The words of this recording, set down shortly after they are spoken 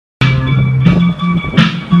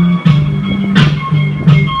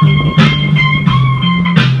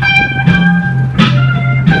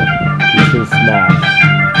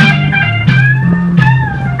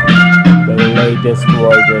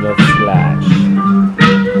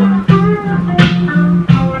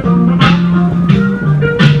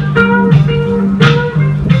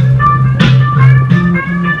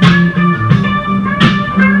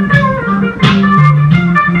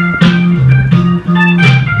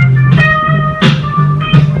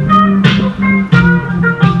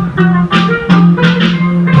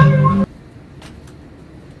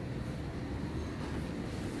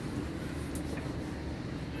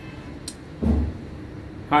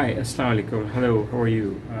Assalamu alaikum. Hello, how are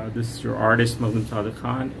you? This is your artist Mashhood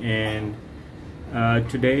Sadiq, and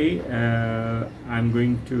today I'm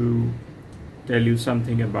going to tell you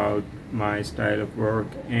something about my style of work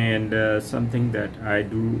and something that I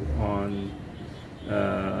do on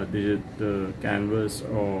the canvas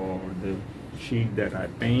or the sheet that I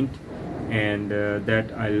paint, and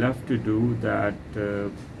that I love to do. That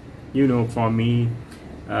for me,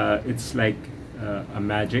 it's like a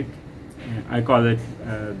magic. I call it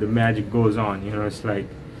the magic goes on. It's like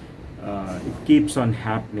it keeps on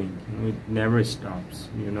happening. It never stops.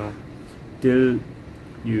 Till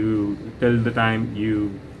the time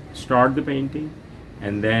you start the painting,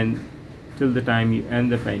 and then till the time you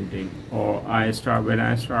end the painting, or when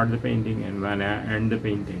I start the painting and when I end the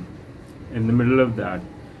painting. In the middle of that,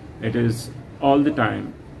 it is all the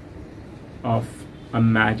time of a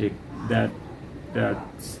magic that's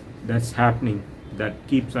happening, that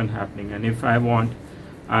keeps on happening. And if I want,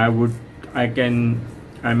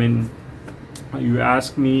 you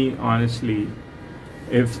ask me honestly,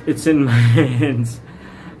 if it's in my hands,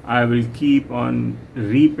 I will keep on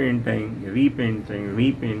repainting,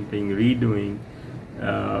 redoing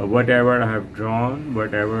whatever I have drawn,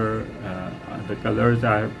 whatever the colors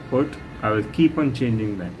I have put. I will keep on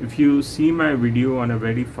changing that. If you see my video on a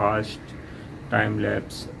very fast time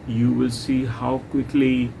lapse, you will see how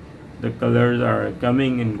quickly the colors are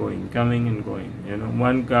coming and going.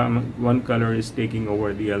 One color is taking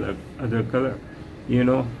over the other color.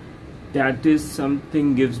 That is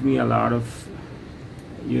something gives me a lot of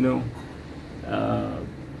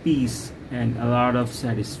peace and a lot of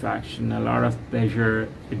satisfaction, a lot of pleasure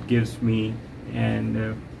it gives me,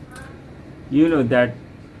 and that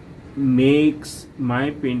makes my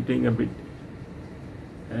painting a bit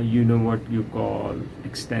what you call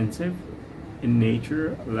extensive in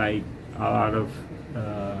nature, like a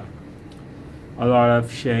lot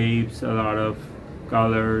of shapes, a lot of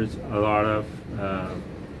colors, a lot of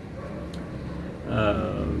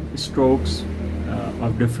strokes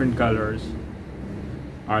of different colors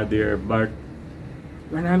are there. But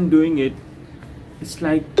when I'm doing it, it's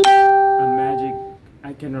like a magic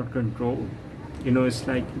I cannot control. It's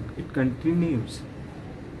like it continues,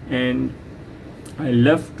 and I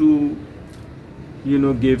love to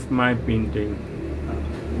give my painting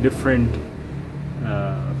different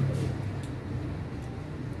a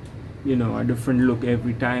different look.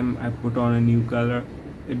 Every time I put on a new color,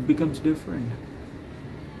 it becomes different.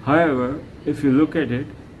 However, if you look at it,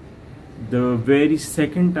 the very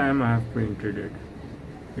second time I have painted it,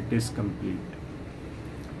 it is complete.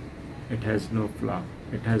 It has no flaw,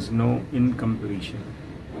 it has no incompletion.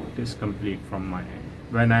 It is complete from my end.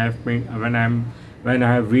 When I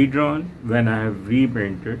have redrawn, when I have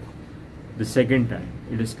repainted the second time,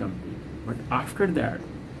 it is complete. But after that,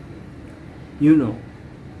 the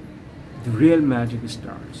real magic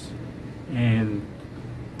starts, and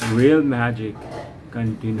the real magic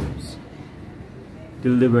continues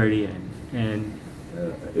till the very end. And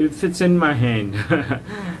if it's in my hand,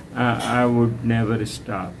 I would never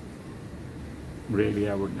stop. Really,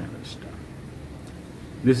 I would never stop.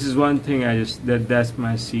 This is one thing that's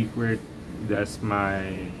my secret, that's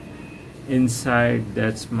my insight,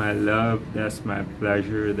 that's my love, that's my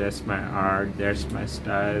pleasure, that's my art, that's my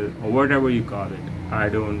style, or whatever you call it. I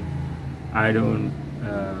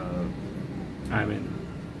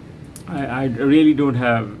really don't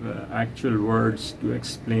have actual words to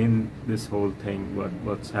explain this whole thing,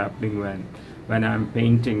 what's happening when I'm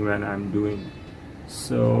painting, when I'm doing.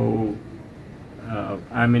 So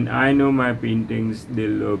I know my paintings, they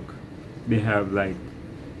have like,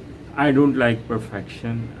 I don't like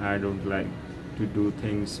perfection. I don't like to do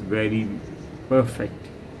things very perfect.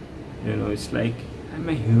 It's like I'm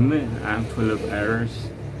a human, I'm full of errors.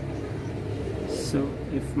 So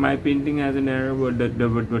if my painting has an error, what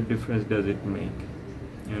difference does it make?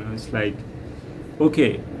 It's like,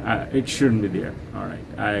 okay, it shouldn't be there. All right,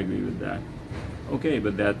 I agree with that. Okay,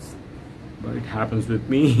 but it happens with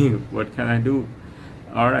me. What can I do?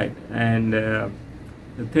 All right, and the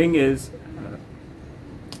thing is,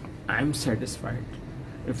 I'm satisfied.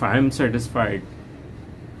 If I'm satisfied,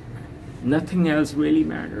 nothing else really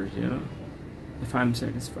matters. If I'm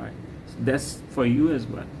satisfied, that's for you as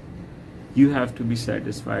well. You have to be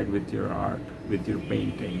satisfied with your art, with your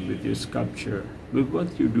painting, with your sculpture, with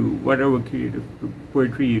what you do, whatever creative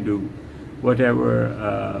poetry you do,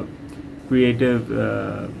 whatever creative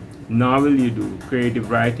novel you do, creative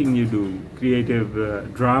writing you do, creative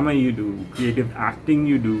drama you do, creative acting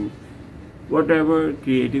you do, whatever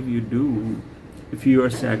creative you do, if you are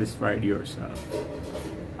satisfied yourself,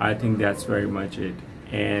 I think that's very much it.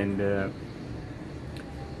 And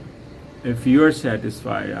if you're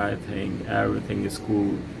satisfied, I think everything is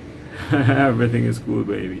cool. Everything is cool,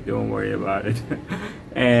 baby. Don't worry about it.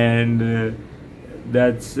 And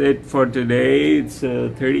that's it for today. It's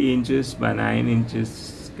 30 inches by 9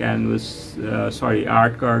 inches canvas,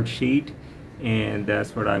 art card sheet, and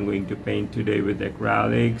that's what I'm going to paint today with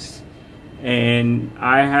acrylics. And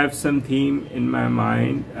I have some theme in my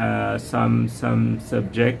mind, some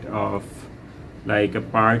subject of like a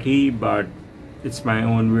party, but it's my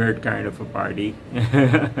own weird kind of a party.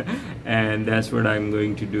 And that's what I'm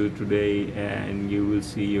going to do today, and you will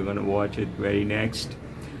see, you're gonna watch it very next.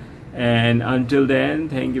 And until then,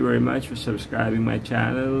 thank you very much for subscribing my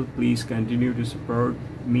channel. Please continue to support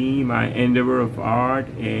me, my endeavor of art,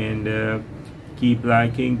 and keep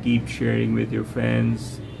liking, keep sharing with your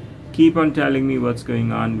friends. Keep on telling me what's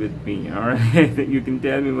going on with me. All right, you can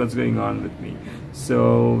tell me what's going on with me.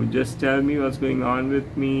 So just tell me what's going on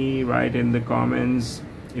with me. Write in the comments.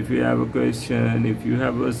 If you have a question, if you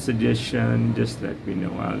have a suggestion, just let me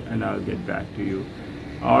know, and I'll get back to you.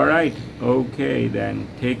 All right, okay then.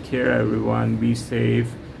 Take care, everyone. Be safe.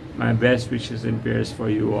 My best wishes and prayers for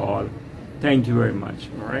you all. Thank you very much.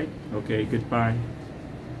 All right, okay, goodbye.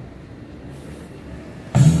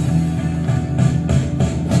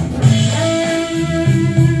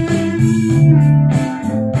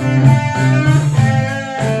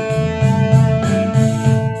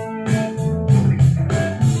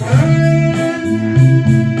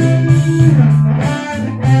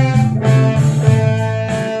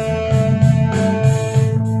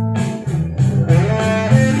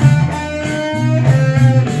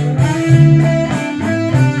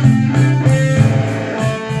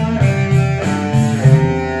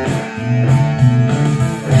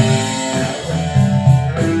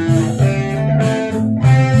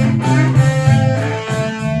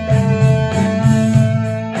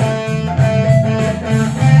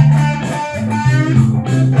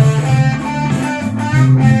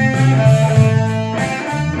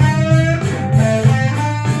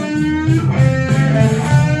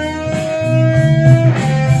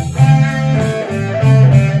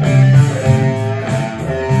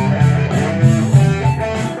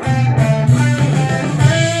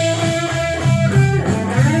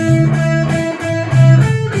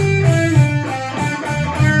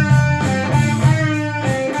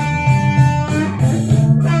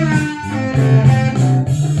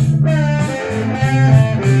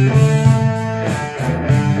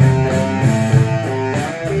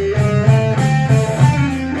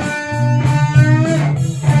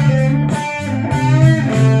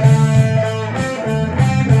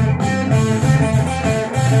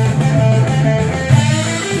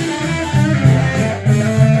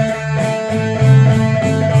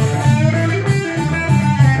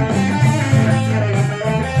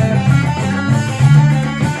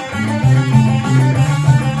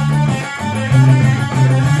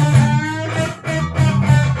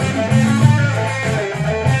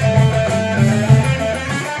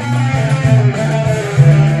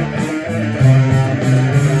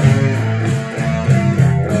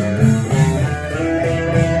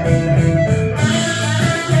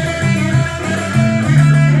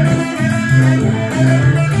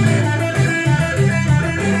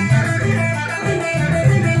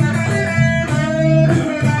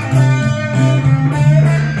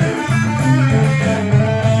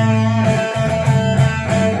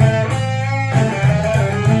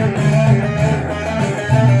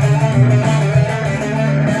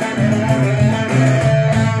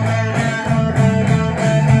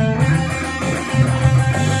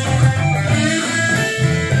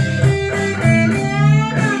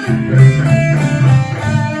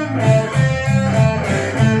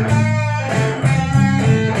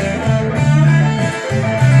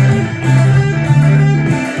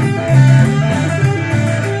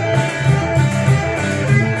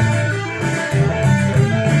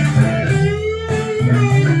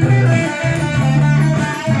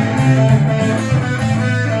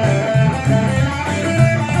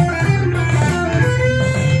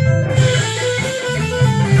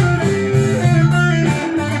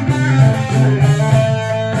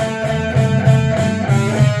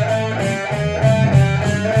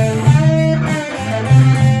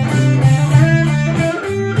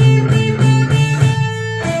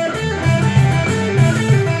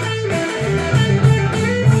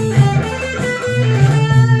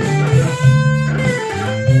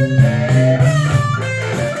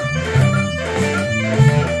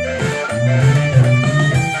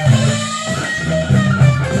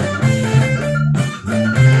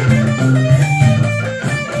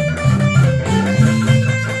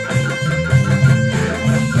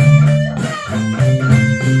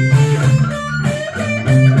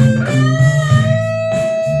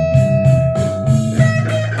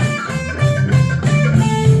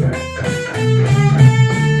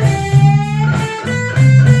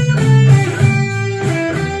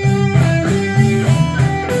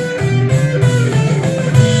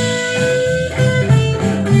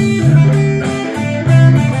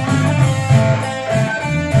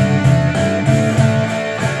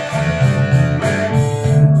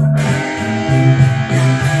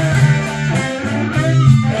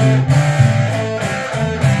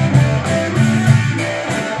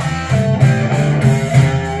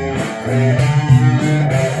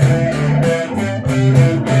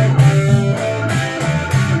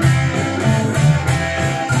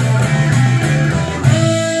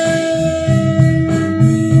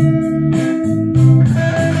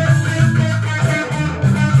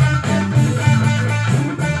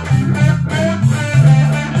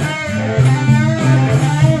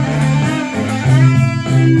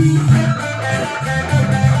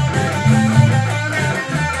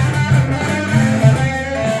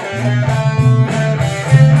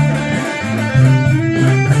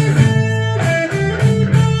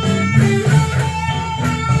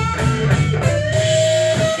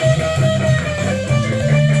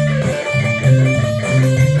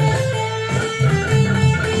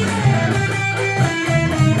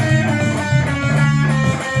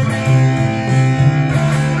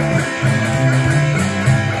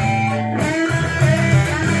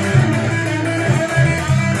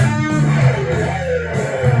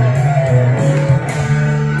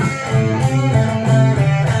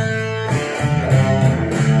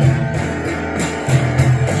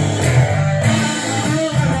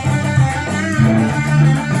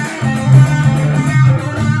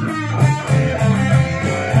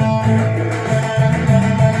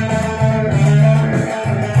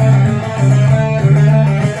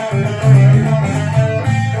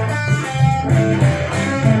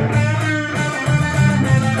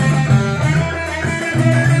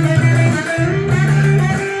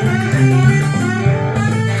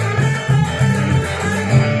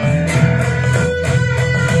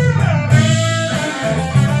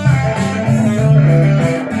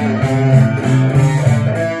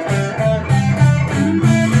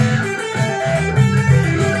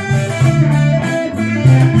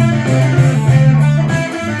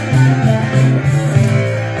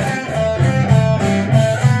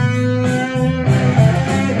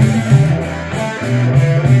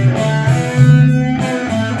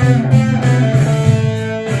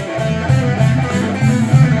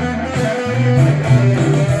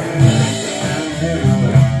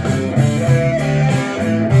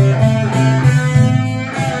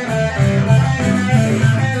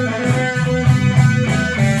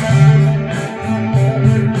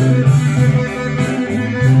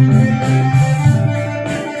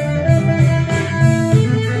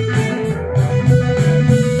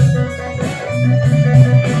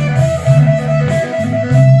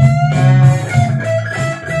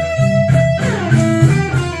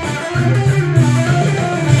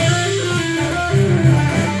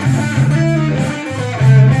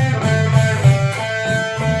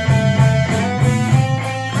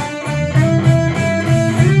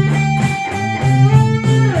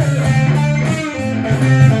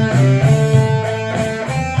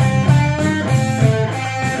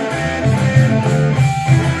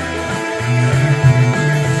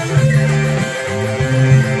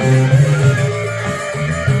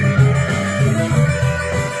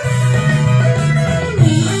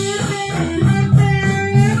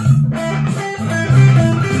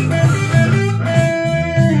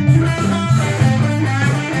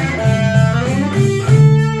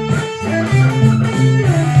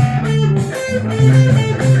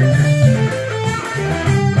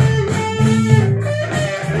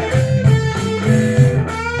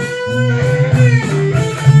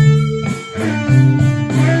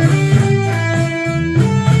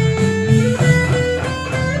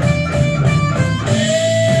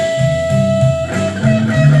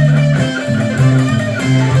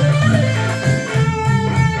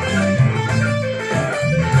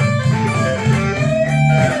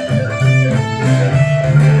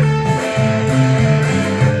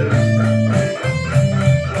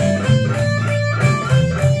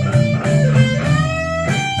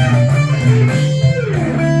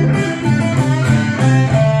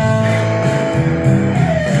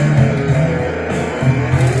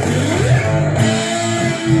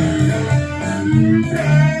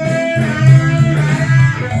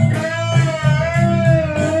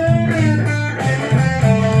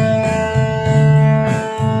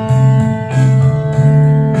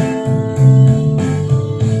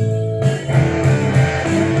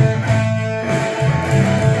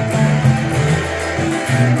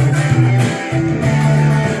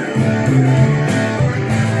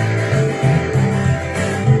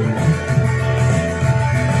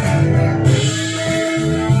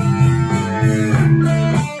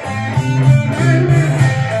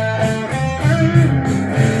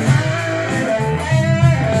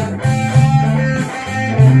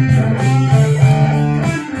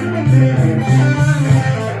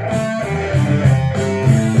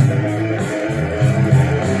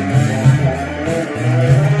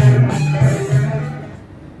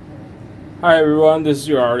 Hi everyone, this is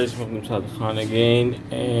your artist Makhdoom Sadiq again,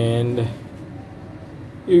 and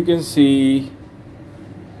you can see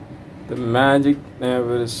the magic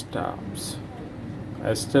never stops.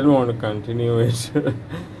 I still want to continue it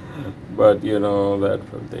but you know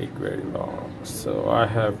that will take very long, so I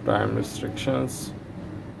have time restrictions.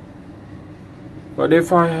 But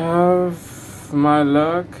if I have my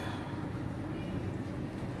luck,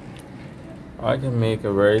 I can make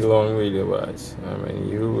a very long video, guys. I mean,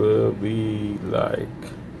 you will be like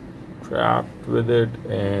trapped with it,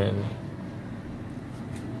 and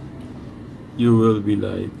you will be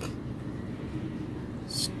like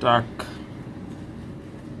stuck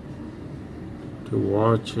to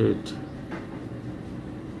watch it.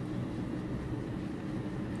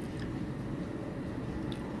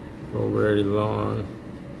 For very long.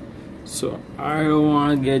 So I don't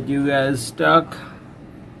want to get you guys stuck.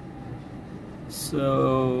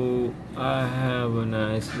 So I have a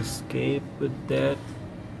nice escape with that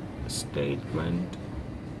statement.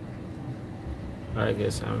 I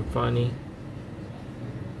guess I'm funny.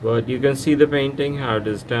 But you can see the painting, how it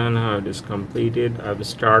is done, how it is completed. I've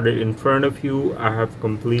started in front of you, I have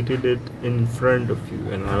completed it in front of you,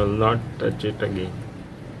 and I will not touch it again.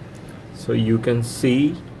 So you can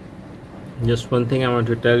see. Just one thing I want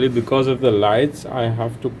to tell you, because of the lights I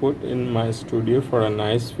have to put in my studio for a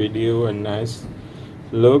nice video and nice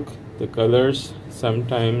look, the colors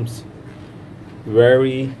sometimes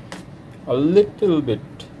vary a little bit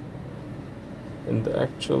in the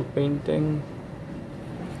actual painting.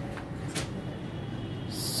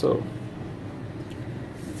 So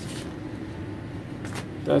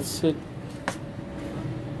that's it.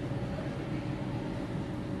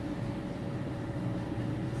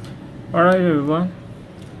 Alright everyone,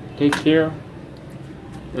 take care.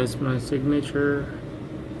 That's my signature.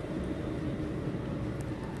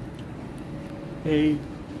 Hey,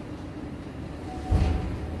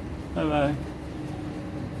 bye bye.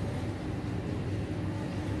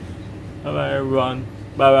 Bye bye everyone.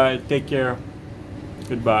 Bye bye, take care.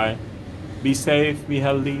 Goodbye. Be safe, be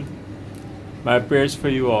healthy. My prayers for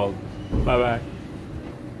you all. Bye bye.